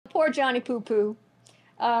Poor Johnny Poo Poo.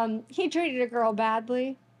 He treated a girl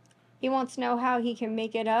badly. He wants to know how he can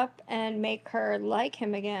make it up and make her like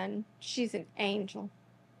him again. She's an angel.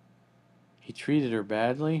 He treated her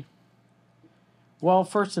badly? Well,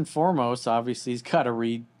 first and foremost, obviously, he's got to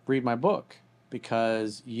read my book,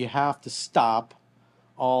 because you have to stop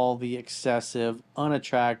all the excessive,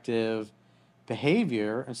 unattractive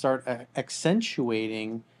behavior and start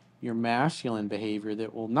accentuating your masculine behavior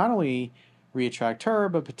that will not only reattract her,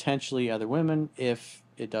 but potentially other women if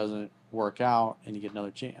it doesn't work out and you get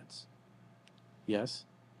another chance. Yes?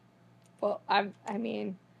 Well, I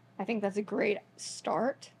mean, I think that's a great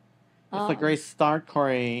start. It's a great start,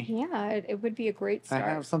 Corey. Yeah, it would be a great start. I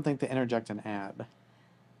have something to interject and add.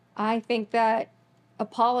 I think that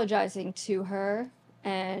apologizing to her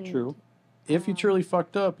and... True. If you truly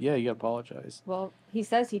fucked up, yeah, you gotta apologize. Well, he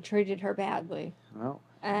says he treated her badly. Well.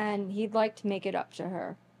 And he'd like to make it up to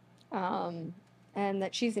her. And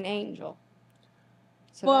that she's an angel.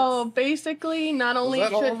 So well, basically, not only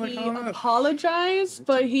should he apologize,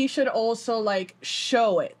 but he should also, like,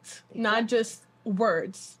 show it. Exactly. Not just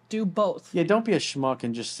words. Do both. Yeah, don't be a schmuck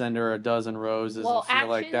and just send her a dozen roses and feel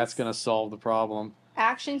like that's going to solve the problem.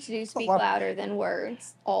 Actions do speak louder than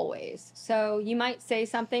words, always. So you might say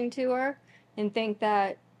something to her and think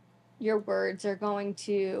that your words are going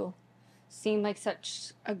to seem like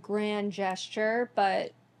such a grand gesture,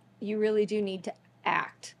 but you really do need to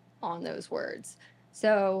act on those words.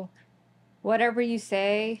 So whatever you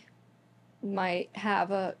say might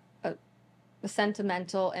have a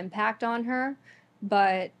sentimental impact on her,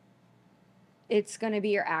 but it's going to be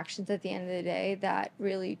your actions at the end of the day that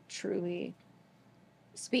really, truly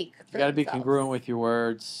speak for You got to be congruent with your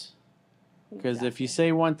words. Because if you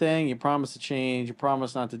say one thing, you promise to change, you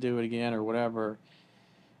promise not to do it again or whatever,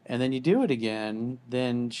 and then you do it again,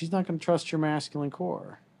 then she's not going to trust your masculine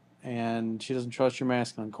core. And she doesn't trust your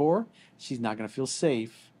masculine core. She's not going to feel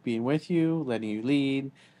safe being with you, letting you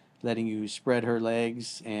lead, letting you spread her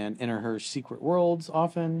legs and enter her secret worlds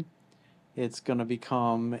often. It's going to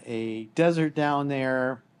become a desert down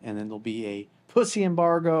there, and then there'll be a pussy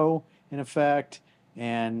embargo in effect,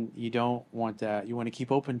 and you don't want that. You want to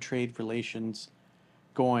keep open trade relations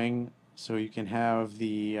going so you can have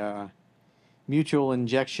the mutual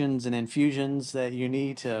injections and infusions that you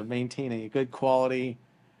need to maintain a good quality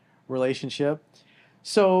relationship.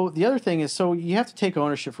 So the other thing is, so you have to take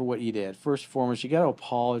ownership for what you did. First and foremost, you got to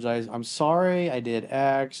apologize. I'm sorry I did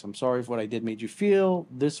X. I'm sorry if what I did made you feel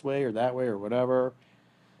this way or that way or whatever.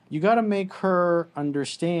 You got to make her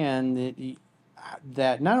understand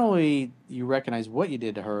that not only you recognize what you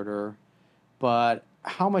did to hurt her, but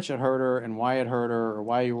how much it hurt her and why it hurt her, or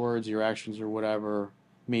why your words, your actions, or whatever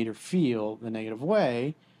made her feel the negative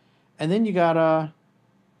way. And then you got to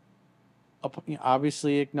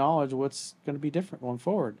obviously acknowledge what's going to be different going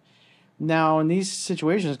forward. Now, in these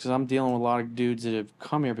situations, because I'm dealing with a lot of dudes that have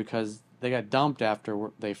come here because they got dumped after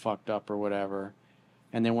they fucked up or whatever,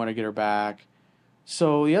 and they want to get her back.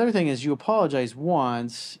 So the other thing is you apologize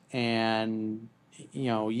once, and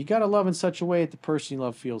you got to love in such a way that the person you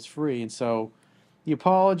love feels free. And so you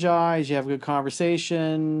apologize, you have a good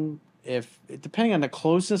conversation. If depending on the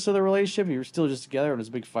closeness of the relationship, if you're still just together and it's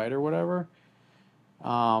a big fight or whatever,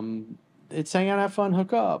 it's hang out, have fun,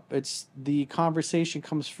 hook up. It's the conversation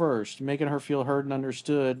comes first. Making her feel heard and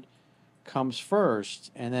understood comes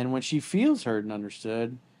first. And then when she feels heard and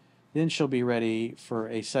understood, then she'll be ready for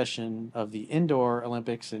a session of the indoor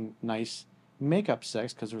Olympics and nice makeup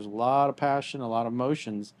sex, because there's a lot of passion, a lot of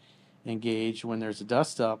emotions engaged when there's a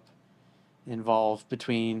dust-up involved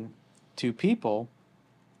between two people.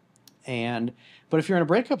 But if you're in a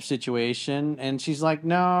breakup situation and she's like,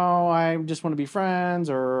 no, I just want to be friends,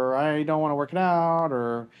 or I don't want to work it out,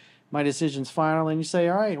 or my decision's final, then you say,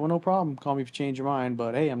 all right, well, no problem. Call me if you change your mind.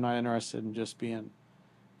 But hey, I'm not interested in just being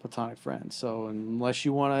platonic friends. So unless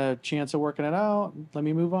you want a chance of working it out, let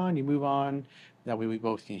me move on. You move on. That way we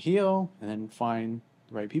both can heal and then find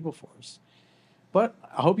the right people for us. But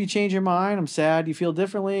I hope you change your mind. I'm sad you feel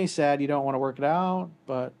differently. Sad you don't want to work it out.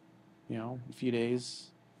 But, a few days,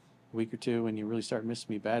 a week or two, when you really start missing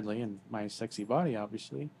me badly and my sexy body,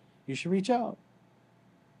 obviously, you should reach out.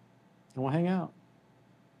 And we'll hang out.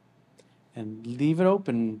 And leave it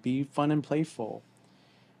open. Be fun and playful.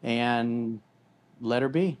 And let her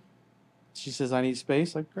be. She says, I need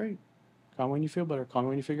space. Like, great. Call me when you feel better. Call me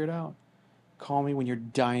when you figure it out. Call me when you're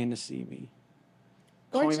dying to see me.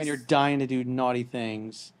 Call me when you're dying to do naughty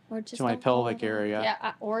things to my pelvic area.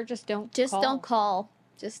 Yeah, or just don't don't call.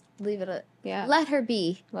 Just leave it at... Yeah. Let her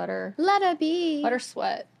be. Let her be. Let her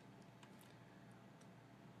sweat.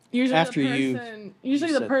 Usually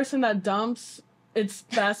the person that dumps, it's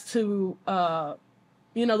best to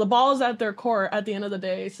You know, the ball is at their court at the end of the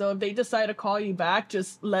day. So if they decide to call you back,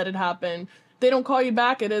 just let it happen. They don't call you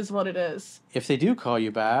back, it is what it is. If they do call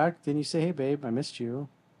you back, then you say, hey, babe, I missed you.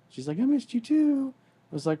 She's like, I missed you too.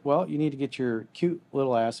 I was like, well, you need to get your cute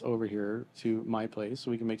little ass over here to my place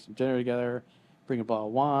so we can make some dinner together, bring a bottle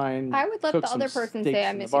of wine. I would let the other person say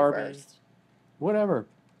I miss you first. Whatever.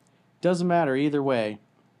 Doesn't matter either way.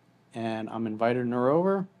 And I'm inviting her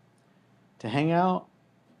over to hang out,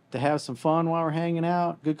 to have some fun while we're hanging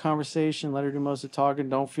out. Good conversation. Let her do most of the talking.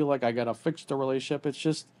 Don't feel like I got to fix the relationship. It's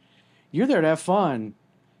just, you're there to have fun.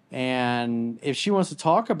 And if she wants to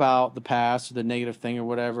talk about the past or the negative thing or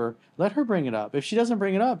whatever, let her bring it up. If she doesn't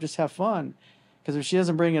bring it up, just have fun. Because if she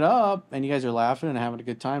doesn't bring it up and you guys are laughing and having a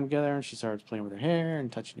good time together and she starts playing with her hair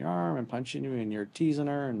and touching your arm and punching you and you're teasing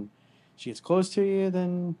her and she gets close to you,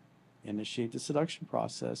 then initiate the seduction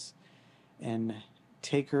process and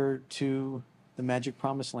take her to the magic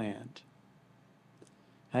promised land.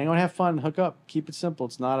 Hang on, have fun, hook up, keep it simple.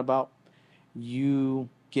 It's not about you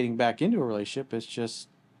getting back into a relationship. It's just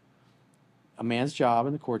a man's job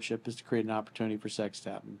in the courtship is to create an opportunity for sex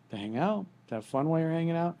to happen, to hang out, to have fun while you're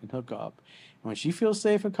hanging out, and hook up. And when she feels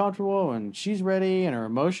safe and comfortable and she's ready and her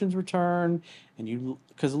emotions return, and you,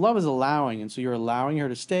 because love is allowing, and so you're allowing her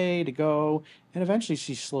to stay, to go, and eventually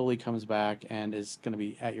she slowly comes back and is going to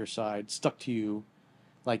be at your side, stuck to you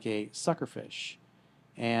like a sucker fish.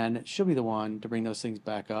 And she'll be the one to bring those things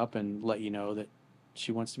back up and let you know that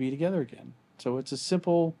she wants to be together again. So it's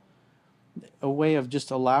a way of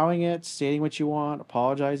just allowing it, stating what you want,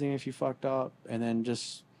 apologizing if you fucked up, and then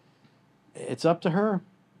just, it's up to her.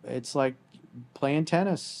 It's like playing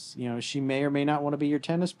tennis. You know, she may or may not want to be your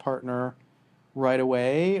tennis partner right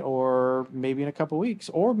away, or maybe in a couple weeks,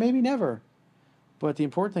 or maybe never. But the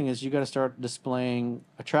important thing is you got to start displaying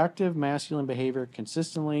attractive masculine behavior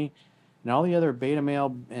consistently, and all the other beta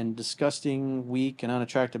male and disgusting, weak, and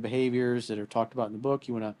unattractive behaviors that are talked about in the book,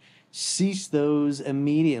 you want to cease those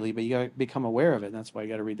immediately, but you got to become aware of it. And that's why you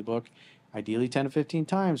got to read the book, ideally 10 to 15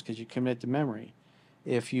 times, because you commit to memory.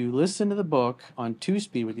 If you listen to the book on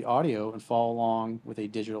 2-speed with the audio and follow along with a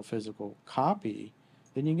digital physical copy,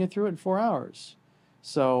 then you can get through it in 4 hours.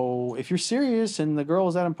 So if you're serious and the girl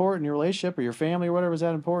is that important, your relationship or your family or whatever is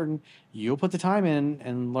that important, you'll put the time in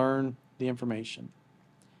and learn the information.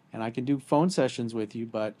 And I can do phone sessions with you,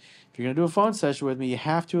 but if you're going to do a phone session with me, you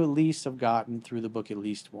have to at least have gotten through the book at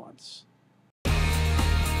least once.